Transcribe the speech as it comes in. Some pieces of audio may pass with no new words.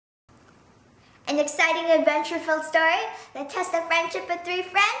An exciting adventure-filled story that tests the friendship of three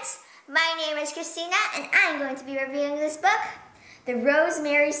friends. My name is Christina, and I'm going to be reviewing this book, The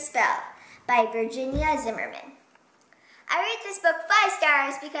Rosemary Spell by Virginia Zimmerman. I rate this book 5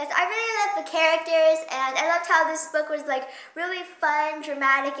 stars because I really love the characters, and I loved how this book was like really fun,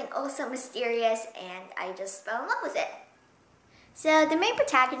 dramatic, and also mysterious, and I just fell in love with it. So the main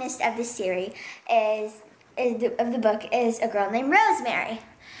protagonist of this series is a girl named Rosemary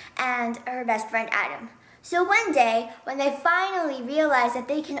and her best friend Adam. So one day, when they finally realize that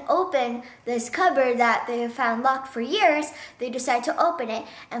they can open this cupboard that they have found locked for years, they decide to open it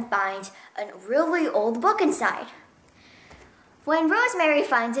and find a really old book inside. When Rosemary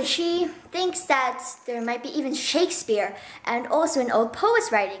finds it, she thinks that there might be even Shakespeare and also an old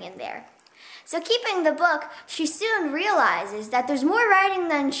poet's writing in there. So keeping the book, she soon realizes that there's more writing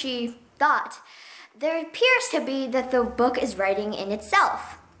than she thought. There appears to be that the book is writing in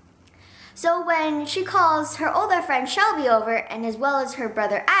itself. So when she calls her older friend Shelby over, and as well as her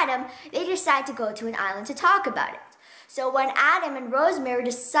brother Adam, they decide to go to an island to talk about it. So when Adam and Rosemary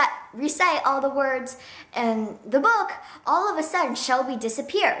recite all the words in the book, all of a sudden Shelby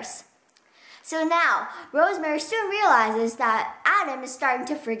disappears. So now, Rosemary soon realizes that Adam is starting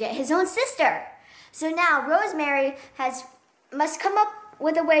to forget his own sister. So now Rosemary must come up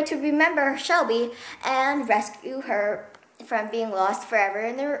with a way to remember Shelby and rescue her from being lost forever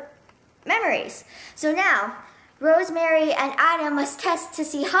in their memories. So now, Rosemary and Adam must test to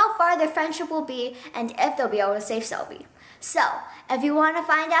see how far their friendship will be and if they'll be able to save Shelby. So, if you want to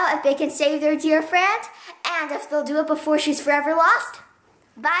find out if they can save their dear friend and if they'll do it before she's forever lost,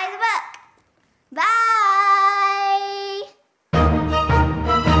 buy the book. Bye!